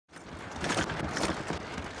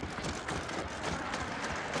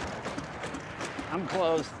I'm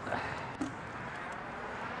closed.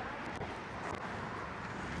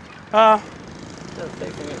 Does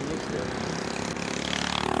take me at least there.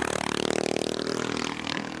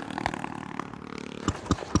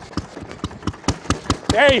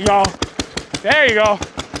 There you go. There you go.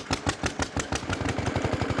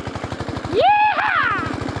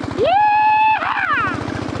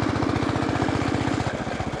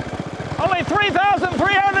 Only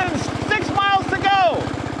 3,306 miles to go.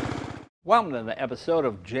 Welcome to another episode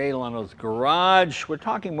of Jay Leno's Garage. We're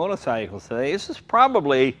talking motorcycles today. This is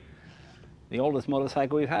probably the oldest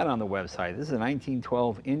motorcycle we've had on the website. This is a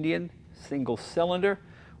 1912 Indian, single cylinder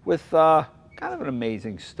with kind of an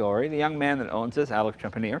amazing story. The young man that owns this, Alex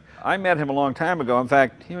Trepanier, I met him a long time ago. In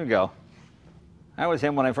fact, here we go. That was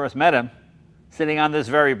him when I first met him, sitting on this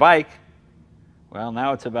very bike. Well,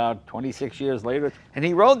 now it's about 26 years later. And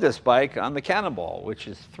he rode this bike on the Cannonball, which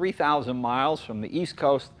is 3,000 miles from the East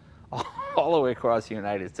Coast all the way across the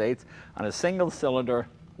United States on a single cylinder,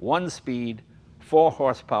 1-speed,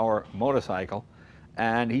 4-horsepower motorcycle.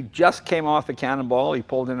 And he just came off the Cannonball. He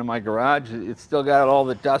pulled into my garage. It's still got all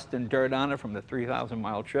the dust and dirt on it from the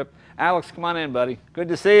 3,000-mile trip. Alex, come on in, buddy. Good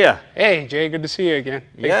to see you. Hey, Jay, good to see you again.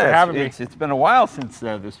 Thanks for having me. It's been a while since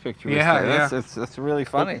this picture was there. Yeah. It's really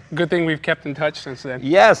funny. Well, good thing we've kept in touch since then.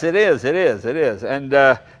 Yes, it is. And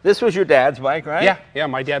this was your dad's bike, right? Yeah.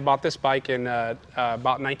 My dad bought this bike in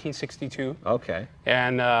about 1962. Okay.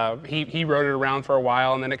 And he rode it around for a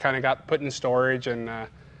while, and then it kind of got put in storage, and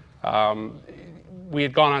we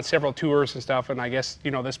had gone on several tours and stuff, and I guess,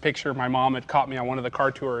 you know, this picture, my mom had caught me on one of the car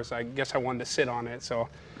tours. I guess I wanted to sit on it, so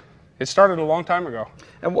it started a long time ago.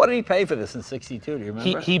 And what did he pay for this in '62, do you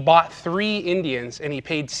remember? He bought 3 Indians, and he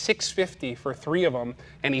paid $650 for 3 of them,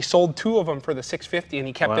 and he sold 2 of them for the $650, and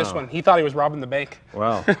he kept this one. He thought he was robbing the bank.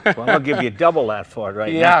 Wow. Well, I'll give you double that for it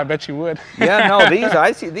right now. Yeah, I bet you would. Yeah, no,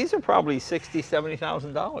 these are probably $60,000,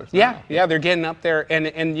 $70,000. Yeah, they're getting up there,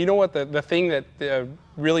 and you know what, the thing that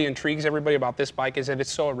really intrigues everybody about this bike is that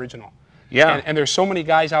it's so original. Yeah. And there's so many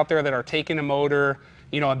guys out there that are taking a motor,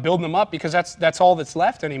 you know, and building them up, because that's all that's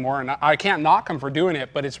left anymore. And I can't knock them for doing it,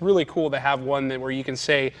 but it's really cool to have one where you can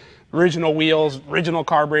say original wheels, original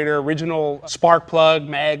carburetor, original spark plug,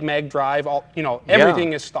 mag drive, all, you know,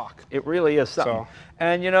 everything is stock. It really is something.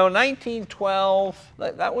 And you know, 1912,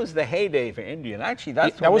 that was the heyday for Indian. Actually,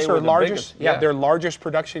 that was their largest. Their largest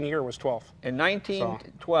production year was 12. In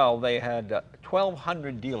 1912, they had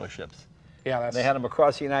 1,200 dealerships. Yeah, they had them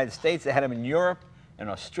across the United States. They had them in Europe and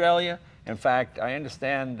Australia. In fact, I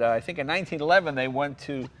understand, I think in 1911 they went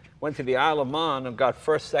to the Isle of Man and got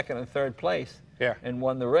first, second, and third place. Yeah. And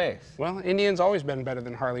won the race. Well, Indian's always been better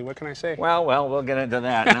than Harley. What can I say? Well, we'll get into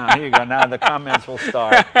that. Now, here you go. Now the comments will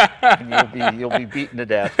start, and you'll be beaten to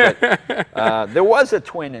death. But, there was a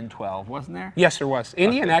twin in 12, wasn't there? Yes, there was.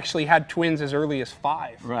 Indian actually had twins as early as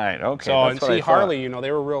 5. Right. Okay. So and see, Harley, you know, they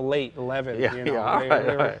were real late, 11. Yeah. You know, All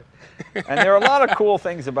right. And there are a lot of cool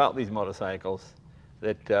things about these motorcycles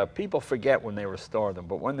that people forget when they restore them.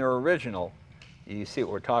 But when they're original, you see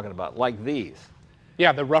what we're talking about, like these.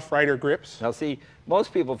 Yeah, the Rough Rider grips. Now see,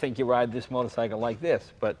 most people think you ride this motorcycle like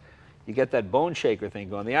this, but you get that bone shaker thing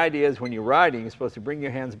going. The idea is when you're riding, you're supposed to bring your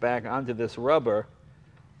hands back onto this rubber,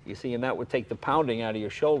 you see, and that would take the pounding out of your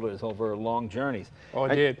shoulders over long journeys. Oh,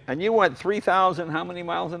 it did. And you went 3,000, how many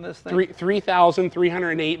miles in this thing?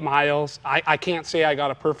 3,308 miles. I can't say I got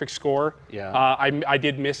a perfect score. Yeah. I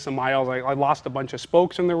did miss some miles. I lost a bunch of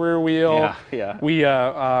spokes in the rear wheel. Yeah. We,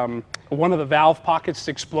 one of the valve pockets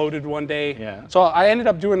exploded one day. Yeah. So I ended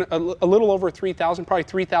up doing a little over 3,000, probably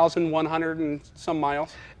 3,100 and some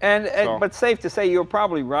miles. But safe to say you're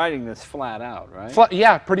probably riding this flat out, right?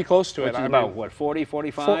 Yeah, pretty close to it. Which is about, what, 40,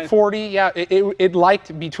 45? 40, yeah. It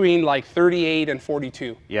liked between like 38 and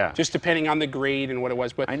 42. Yeah. Just depending on the grade and what it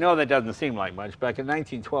was. But I know that doesn't seem like much. Back in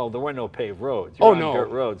 1912, there were no paved roads. Oh, no. Dirt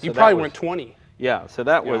roads. You probably went 20. Yeah, so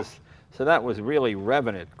that was really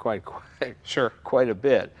revving it quite a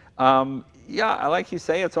bit. Yeah, like you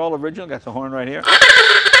say, it's all original. Got the horn right here.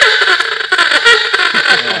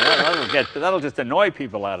 That'll just annoy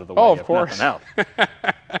people out of the way. Oh, of course. Nothing else.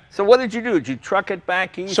 So what did you do? Did you truck it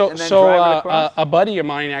back east and then drive it across? A buddy of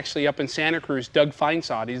mine actually up in Santa Cruz, Doug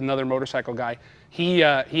Feinsod, he's another motorcycle guy. He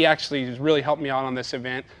actually has really helped me out on this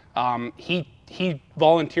event. He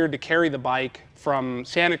volunteered to carry the bike from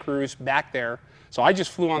Santa Cruz back there. So I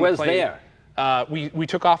just flew on the plane. Where's there? We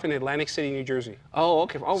took off in Atlantic City, New Jersey. Oh,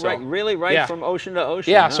 okay. Oh, so, right. Really? Right, yeah. From ocean to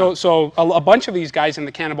ocean? Yeah, huh? so a bunch of these guys in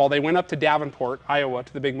the Cannonball, they went up to Davenport, Iowa,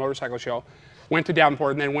 to the big motorcycle show, went to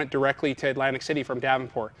Davenport, and then went directly to Atlantic City from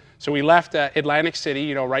Davenport. So we left Atlantic City,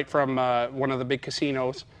 you know, right from one of the big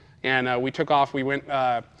casinos, and we took off. We went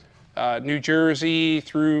New Jersey,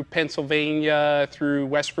 through Pennsylvania, through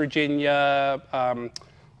West Virginia,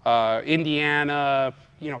 Indiana,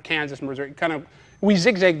 Kansas, Missouri. We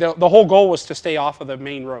zigzagged. The whole goal was to stay off of the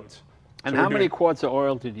main roads. And how many quarts of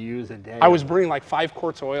oil did you use a day? I was burning like 5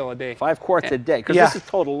 quarts of oil a day. 5 quarts a day? Because this is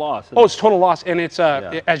total loss. Oh, it's total loss. And it's,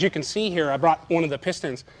 as you can see here, I brought one of the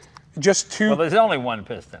pistons. Just 2. Well, there's only 1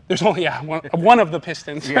 piston. There's only, one of the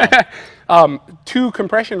pistons. Yeah. 2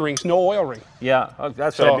 compression rings, no oil ring. Yeah,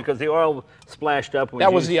 that's right, because the oil splashed up.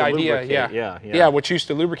 That was the idea, yeah, which used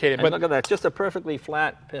to lubricate it. And but look at that, just a perfectly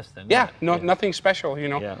flat piston. Yeah, nothing special,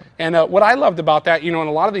 Yeah. And what I loved about that, and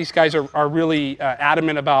a lot of these guys are really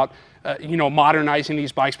adamant about, modernizing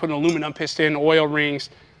these bikes, putting aluminum piston, oil rings.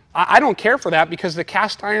 I don't care for that because the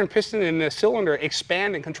cast iron piston and the cylinder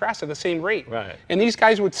expand and contrast at the same rate. Right. And these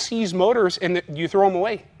guys would seize motors and you throw them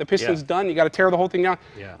away. The piston's done, you got to tear the whole thing down.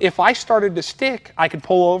 Yeah. If I started to stick, I could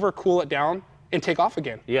pull over, cool it down, and take off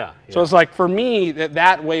again. Yeah. So it's like, for me,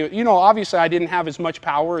 that way, obviously I didn't have as much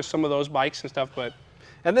power as some of those bikes and stuff, but.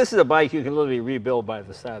 And this is a bike you can literally rebuild by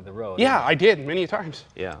the side of the road. Yeah, I did many times.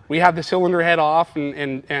 Yeah. We had the cylinder head off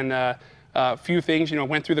and a few things,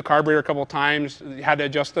 went through the carburetor a couple of times, had to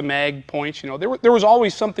adjust the mag points, there was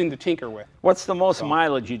always something to tinker with. What's the most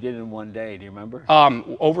mileage you did in one day, do you remember?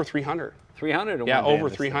 Over 300. 300 in one day? Yeah, over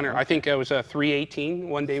 300. I think it was a 318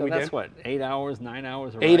 one day we did. That's what, 8 hours, 9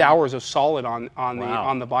 hours? 8 hours of solid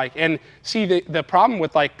on the bike. And see, the problem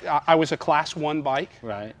with, I was a class 1 bike.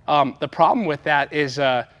 Right. The problem with that is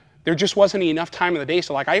there just wasn't enough time in the day,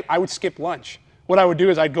 so I would skip lunch. What I would do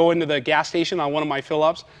is I'd go into the gas station on one of my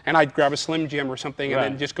fill-ups and I'd grab a Slim Jim or something and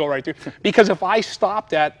then just go right through. Because if I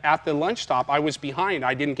stopped at the lunch stop, I was behind.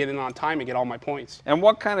 I didn't get in on time and get all my points. And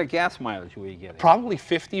what kind of gas mileage were you getting? Probably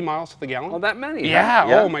 50 miles to the gallon. Oh, that many? Yeah,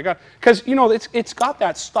 oh my God. Because, it's got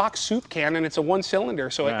that stock soup can and it's a 1 cylinder,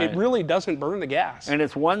 so it really doesn't burn the gas. And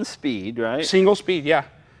it's 1 speed, right? Single speed, yeah.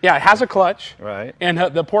 Yeah, it has a clutch. Right. And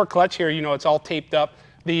the poor clutch here, it's all taped up.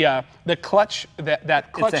 The clutch,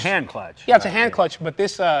 that clutch. It's a hand clutch. Yeah, it's a hand clutch, but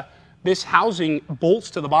this housing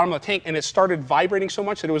bolts to the bottom of the tank, and it started vibrating so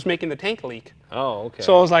much that it was making the tank leak. Oh, okay.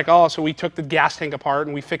 So I was like, so we took the gas tank apart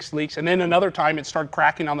and we fixed leaks, and then another time it started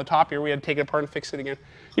cracking on the top here. We had to take it apart and fix it again.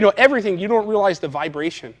 Everything, you don't realize the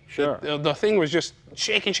vibration. Sure. The thing was just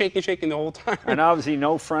shaking the whole time. And obviously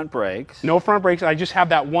no front brakes. No front brakes. I just have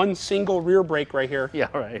that one single rear brake right here.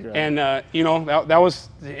 Yeah, right. And, that was,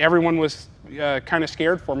 everyone was kind of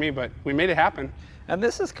scared for me, but we made it happen. And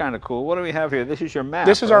this is kind of cool. What do we have here? This is your map.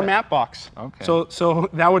 This is our map box. Okay. So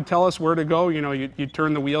that would tell us where to go. You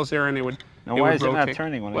turn the wheels there, and it would. Now, why is it not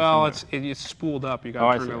turning when it's spooled up. You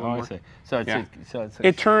got to turn it a little more. I see. So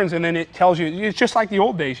it turns, and then it tells you. It's just like the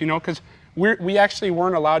old days, because we actually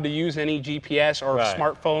weren't allowed to use any GPS or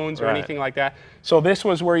smartphones or anything like that. So this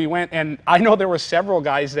was where you went, and I know there were several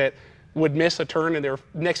guys that would miss a turn, and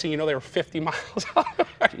next thing you know, they were 50 miles out.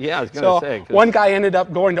 Yeah, I was going to say. One guy ended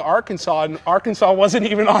up going to Arkansas, and Arkansas wasn't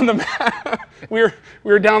even on the map. we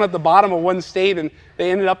were down at the bottom of one state, and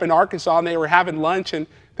they ended up in Arkansas, and they were having lunch, and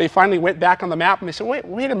they finally went back on the map, and they said,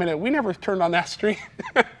 wait a minute, we never turned on that street.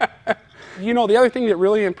 The other thing that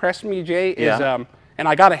really impressed me, Jay, is, and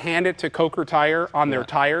I got to hand it to Coker Tire on their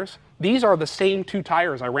tires. These are the same 2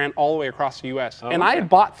 tires I ran all the way across the U.S. And I had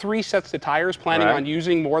bought 3 sets of tires, planning on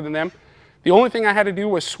using more than them. The only thing I had to do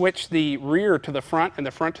was switch the rear to the front and the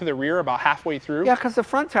front to the rear about halfway through. Yeah, because the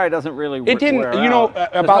front tire doesn't really It didn't, wear out.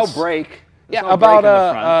 about... There's no brake. Yeah,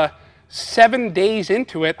 about 7 days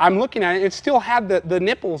into it, I'm looking at it, it still had the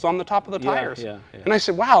nipples on the top of the tires. Yeah. And I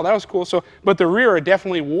said, wow, that was cool. But the rear it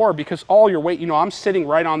definitely wore because all your weight, I'm sitting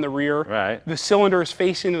right on the rear. Right. The cylinder is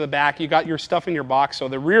facing to the back. You got your stuff in your box. So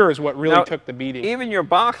the rear is what really took the beating. Even your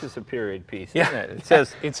box is a period piece, isn't it? It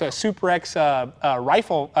says... It's a Super X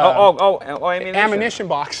rifle ammunition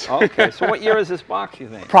box. Okay, so what year is this box, you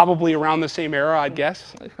think? Probably around the same era, I'd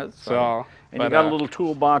guess. And you got a little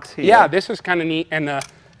toolbox here. Yeah, this is kind of neat. And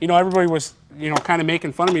everybody was, kind of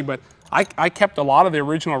making fun of me, but I kept a lot of the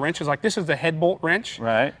original wrenches. Like this is the head bolt wrench.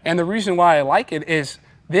 Right. And the reason why I like it is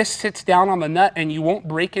this sits down on the nut and you won't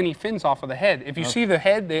break any fins off of the head. If you see the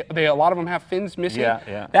head, a lot of them have fins missing.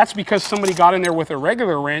 Yeah. That's because somebody got in there with a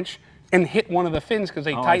regular wrench and hit one of the fins because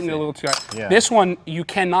they tightened it a little too tight. Yeah. This one, you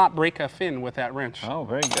cannot break a fin with that wrench. Oh,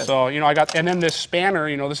 very good. So, and then this spanner,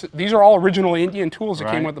 these are all original Indian tools that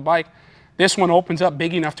came with the bike. This one opens up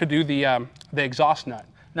big enough to do the exhaust nut.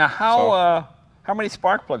 Now, how many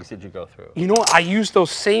spark plugs did you go through? I used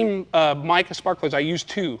those same mica spark plugs. I used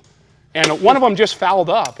 2. And one of them just fouled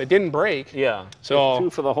up. It didn't break. Yeah. So 2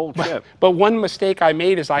 for the whole trip. But one mistake I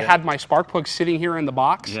made is I had my spark plug sitting here in the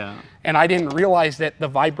box. Yeah. And I didn't realize that the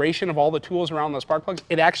vibration of all the tools around the spark plugs,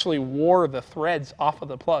 it actually wore the threads off of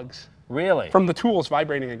the plugs. Really? From the tools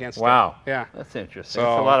vibrating against it. Wow. Yeah. That's interesting. It's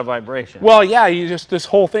a lot of vibration. Well, yeah, this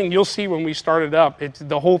whole thing, you'll see when we start it up,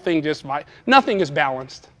 the whole thing just, nothing is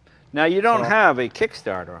balanced. Now, you don't have a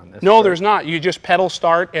Kickstarter on this. No, there's not. You just pedal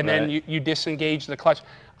start, and then you disengage the clutch.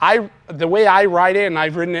 The way I ride it, and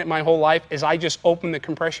I've ridden it my whole life, is I just open the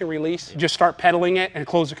compression release, just start pedaling it, and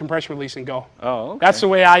close the compression release and go. Oh, okay. That's the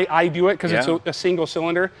way I do it, because it's a single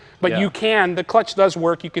cylinder. But you can, the clutch does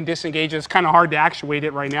work, you can disengage it. It's kind of hard to actuate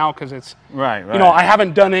it right now, because it's, right. You know, I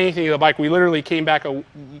haven't done anything to the bike. We literally came back a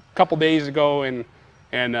couple days ago, and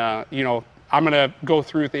you know, I'm going to go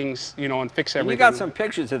through things, you know, and fix everything. You got some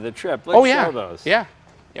pictures of the trip. Let's show those. Yeah.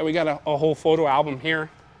 Yeah, we got a whole photo album here.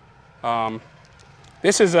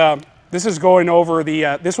 This is going over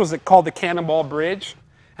the, this was called the Cannonball Bridge.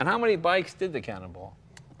 And how many bikes did the Cannonball?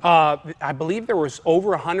 I believe there was over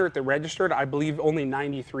 100 that registered. I believe only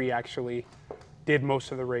 93 actually did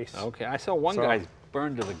most of the race. Okay, I saw one guy's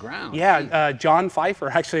burned to the ground. Yeah, John Pfeiffer,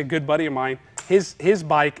 actually a good buddy of mine. His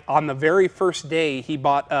bike, on the very first day, he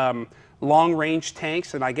bought long-range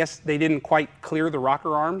tanks, and I guess they didn't quite clear the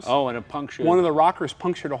rocker arms. Oh, and it punctured. One of the rockers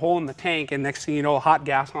punctured a hole in the tank, and next thing you know, hot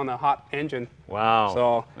gas on a hot engine. Wow.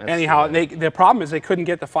 So anyhow, the problem is they couldn't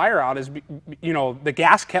get the fire out. Is, you know, the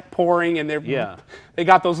gas kept pouring, and they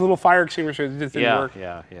got those little fire extinguishers that didn't work.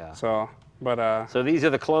 Yeah. So, but so these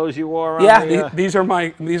are the clothes you wore? These are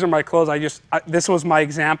my clothes. This was my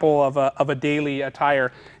example of a daily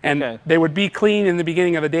attire, and they would be clean in the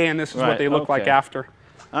beginning of the day, and this is what they look like after.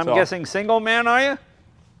 I'm guessing single man, are you?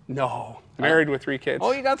 No, married with 3 kids.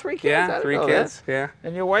 Oh, you got 3 kids? Yeah, 3 kids. Yeah.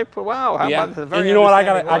 And your wife? Wow. How about the very And you know what?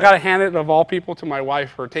 I got to hand it of all people to my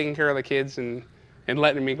wife for taking care of the kids and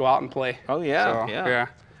letting me go out and play. Oh yeah, so, yeah.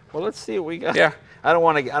 Well, let's see what we got. Yeah. I don't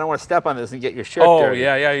want to step on this and get your shirt dirty.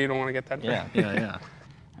 Oh yeah. You don't want to get that dirty. Yeah.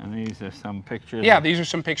 And these are some pictures. Yeah, these are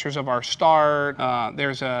some pictures of our start.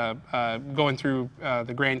 There's going through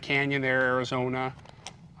the Grand Canyon there, Arizona.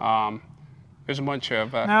 There's a bunch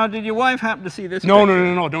of... now, did your wife happen to see this No,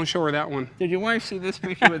 picture? no, don't show her that one. Did your wife see this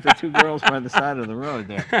picture with the 2 girls by the side of the road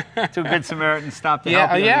there? 2 good Samaritans stopped to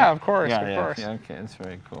help you? Yeah, of course, Yeah, of course. Yeah, okay, that's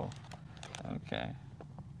very cool. Okay.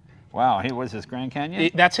 Wow, here was this Grand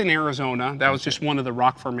Canyon? That's in Arizona. That was just one of the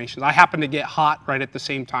rock formations. I happened to get hot right at the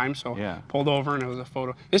same time, so pulled over and it was a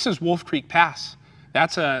photo. This is Wolf Creek Pass.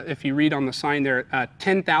 That's, if you read on the sign there,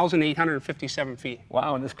 10,857 feet.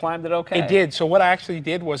 Wow, and this climbed it okay? It did. So what I actually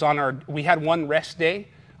did was we had one rest day.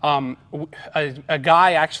 A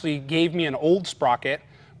guy actually gave me an old sprocket.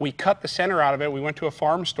 We cut the center out of it. We went to a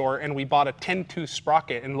farm store and we bought a 10-tooth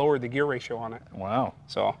sprocket and lowered the gear ratio on it. Wow.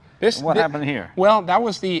 So what happened here? Well, that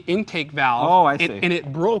was the intake valve. Oh, I see. And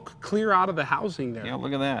it broke clear out of the housing there. Yeah,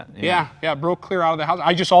 look at that. Yeah, it broke clear out of the housing.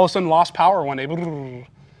 I just all of a sudden lost power one day.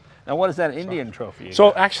 Now, what is that Indian trophy?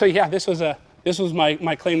 So actually, yeah, this was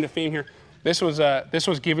my claim to fame here. This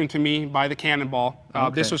was given to me by the Cannonball.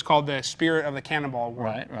 This was called the Spirit of the Cannonball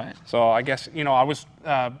Award. Right. So I guess, you know, I was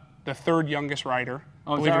the 3rd youngest rider.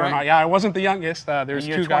 Oh, believe it or not. Yeah, I wasn't the youngest. There's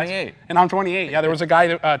 2 guys. 28. And I'm 28. Yeah, there was a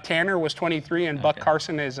guy, Tanner was 23, and Buck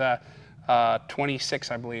Carson is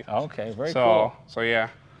 26, I believe. Okay, very cool. So yeah.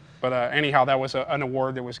 But anyhow, that was an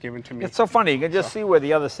award that was given to me. It's so funny. You can just see where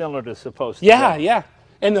the other cylinder is supposed to go. Yeah.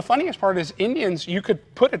 And the funniest part is Indians, you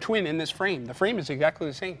could put a twin in this frame. The frame is exactly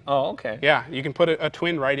the same. Oh, okay. Yeah, you can put a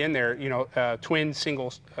twin right in there, you know, twin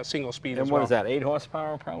single speed as well. And what is that, 8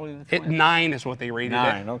 horsepower probably? 9 is what they rated it.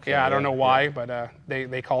 9, okay. Yeah, I don't know why, but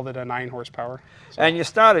they called it a 9 horsepower. So. And you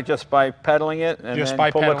started just by pedaling it and just then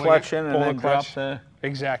by pull the clutch in and pull then the clutch. drop the...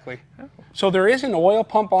 Exactly. Oh. So there is an oil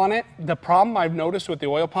pump on it. The problem I've noticed with the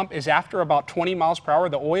oil pump is after about 20 miles per hour,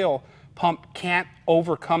 the oil pump can't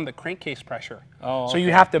overcome the crankcase pressure. Oh, okay. So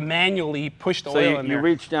you have to manually push the oil in there. So you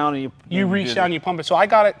reach down and you reach down and you pump it. So I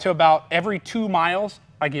got it to about every 2 miles,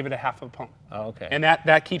 I give it a half of a pump. Oh, okay. And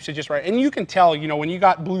that keeps it just right. And you can tell, you know, when you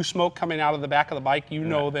got blue smoke coming out of the back of the bike, you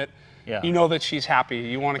know that she's happy.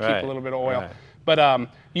 You want to keep a little bit of oil. Right. But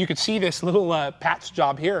you could see this little patch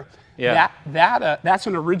job here. Yeah. That's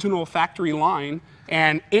an original factory line.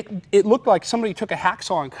 And it looked like somebody took a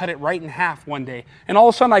hacksaw and cut it right in half one day. And all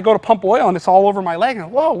of a sudden I go to pump oil and it's all over my leg.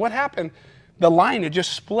 And whoa, what happened? The line had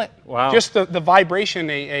just split. Wow. Just the vibration,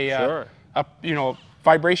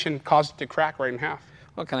 vibration caused it to crack right in half.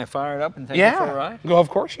 Well, can I fire it up and take it for a ride? Go, of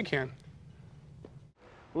course you can.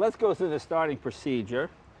 Let's go through the starting procedure.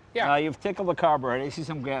 Yeah. You've tickled the carburetor. You see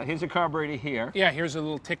some gas. Here's a carburetor here. Yeah, here's a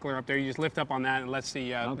little tickler up there. You just lift up on that and it lets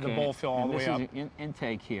the bowl fill all the way up. This is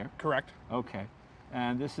intake here. Correct. Okay.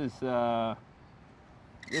 And this is,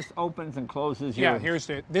 this opens and closes Yeah, your...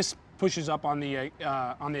 this pushes up on the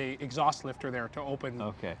exhaust lifter there to open.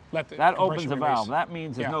 Okay. That opens the valve. That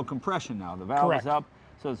means there's no compression now. The valve is up.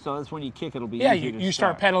 So that's when you kick, it'll be easy to you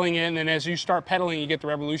start pedaling in, and as you start pedaling, you get the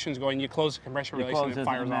revolutions going. You close the compression release, and it fires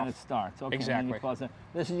off. And then it starts. Okay, exactly. And then you close it.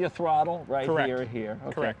 This is your throttle right here.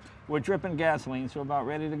 Okay. Correct. We're dripping gasoline, so about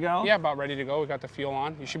ready to go? Yeah, about ready to go. We got the fuel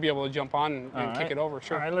on. You should be able to jump on and kick it over.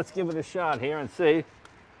 Sure. All right, let's give it a shot here and see.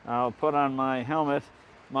 I'll put on my helmet,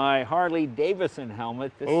 my Harley Davidson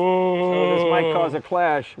helmet. So this might cause a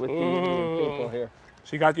clash with the people here.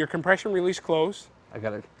 So you got your compression release closed. I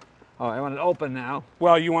got it. Oh, I want it open now.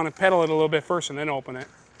 Well, you want to pedal it a little bit first and then open it.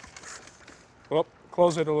 Well,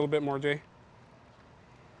 close it a little bit more, Jay.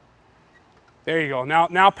 There you go.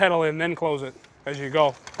 Now pedal in, then close it as you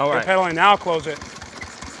go. All right. You're pedaling, now close it.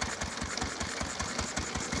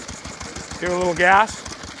 Give it a little gas.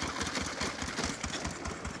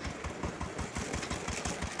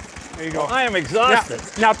 There you go. Well, I am exhausted.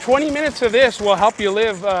 Now 20 minutes of this will help you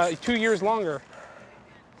live 2 years longer.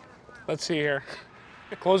 Let's see here.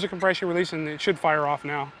 Close the compression release and it should fire off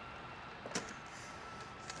now.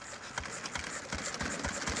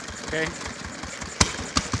 Okay.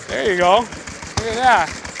 There you go. Look at that.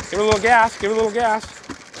 Give it a little gas. Give it a little gas.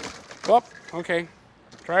 Whoop. Okay.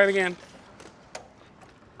 Try it again.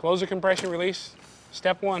 Close the compression release.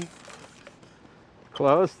 Step 1.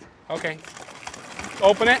 Closed. Okay.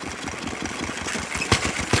 Open it.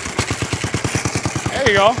 There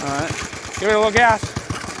you go. All right. Give it a little gas.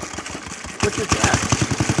 What's your gas?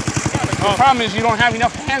 The problem is you don't have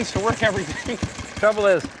enough hands to work everything. Trouble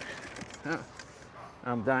is,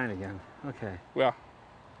 I'm dying again. Okay. Well,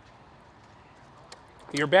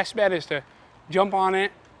 your best bet is to jump on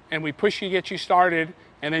it, and we push you, get you started,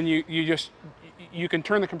 and then you can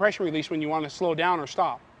turn the compression release when you want to slow down or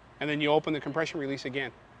stop, and then you open the compression release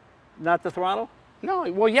again. Not the throttle?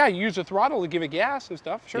 No, well, yeah, you use the throttle to give it gas and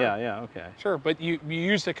stuff, sure. Yeah, okay. Sure, but you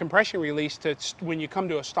use the compression release to when you come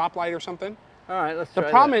to a stoplight or something. All right, let's try The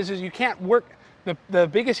problem is you can't work, the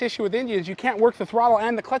biggest issue with India is you can't work the throttle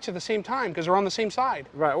and the clutch at the same time because they're on the same side.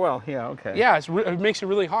 Right, well, yeah, okay. Yeah, it makes it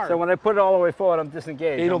really hard. So when I put it all the way forward, I'm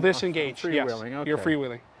disengaged. It'll disengage, I'm yes. freewheeling, okay. You're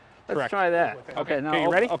freewheeling. Let's try that. Okay, now, you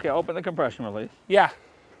ready? Okay, open the compression release. Yeah.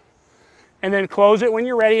 And then close it when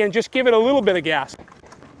you're ready and just give it a little bit of gas.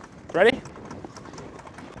 Ready?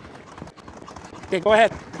 Okay, go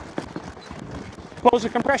ahead. Close the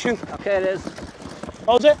compression. Okay, it is.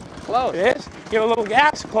 Close it. Close. It is. Give it a little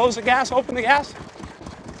gas. Close the gas. Open the gas.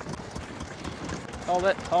 Hold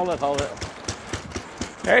it, hold it, hold it.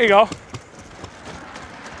 There you go.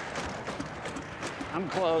 I'm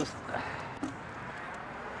closed.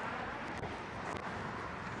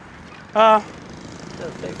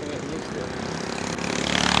 Just taking it used to.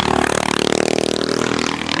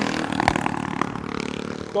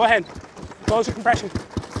 Go ahead. Close the compression.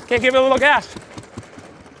 Okay, give it a little gas.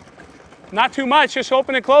 Not too much, just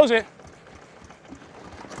open and close it.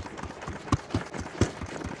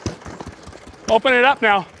 Open it up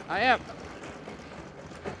now. I am.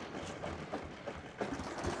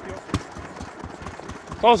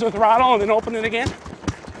 Close the throttle and then open it again.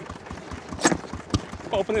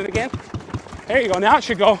 Open it again. There you go, now it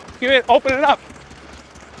should go. Open it up.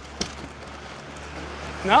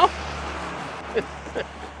 No?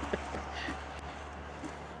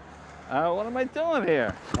 What am I doing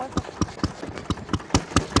here?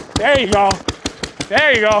 There you go.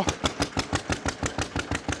 There you go.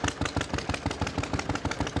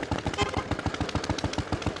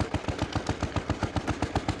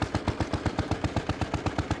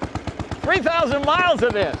 $3,000 miles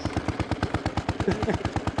of this.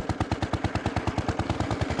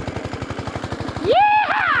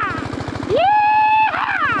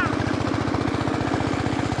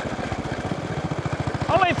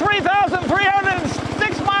 Only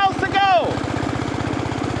 3,306 miles to go.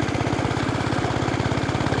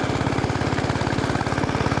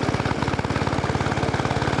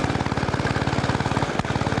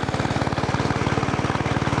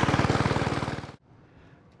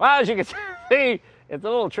 Well, as you can see, it's a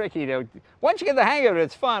little tricky though. Once you get the hang of it,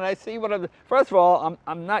 it's fun. I see what first of all,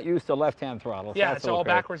 I'm not used to left-hand throttle. So yeah, it's all okay.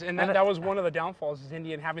 backwards, and that was one of the downfalls is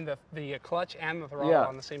Indian having the clutch and the throttle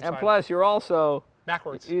on the same side. And plus, you're also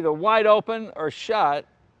backwards, either wide open or shut.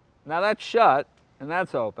 Now that's shut, and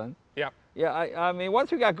that's open. Yeah. Yeah, I mean,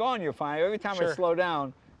 once we got going, you're fine. Every time I slow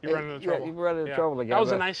down, you run into trouble. You run into trouble again. That was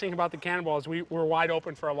the nice thing about the Cannonball is we were wide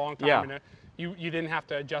open for a long time. Yeah. And you didn't have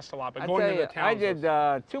to adjust a lot. But I going tell to you, the towns,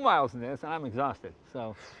 I did 2 miles in this, and I'm exhausted.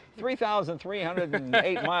 So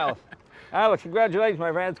 3,308 miles. Alex, congratulations,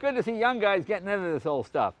 my friend. It's good to see young guys getting into this old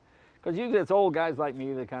stuff. Because usually it's old guys like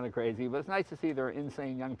me that are kind of crazy, but it's nice to see there are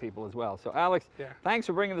insane young people as well. So Alex, thanks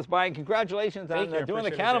for bringing this by, and congratulations on doing the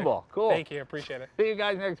Cannonball. Cool. Thank you, I appreciate it. See you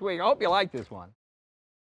guys next week. I hope you like this one.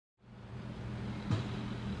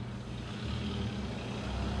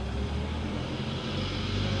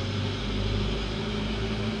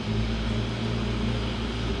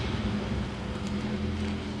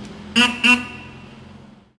 Mm-hmm.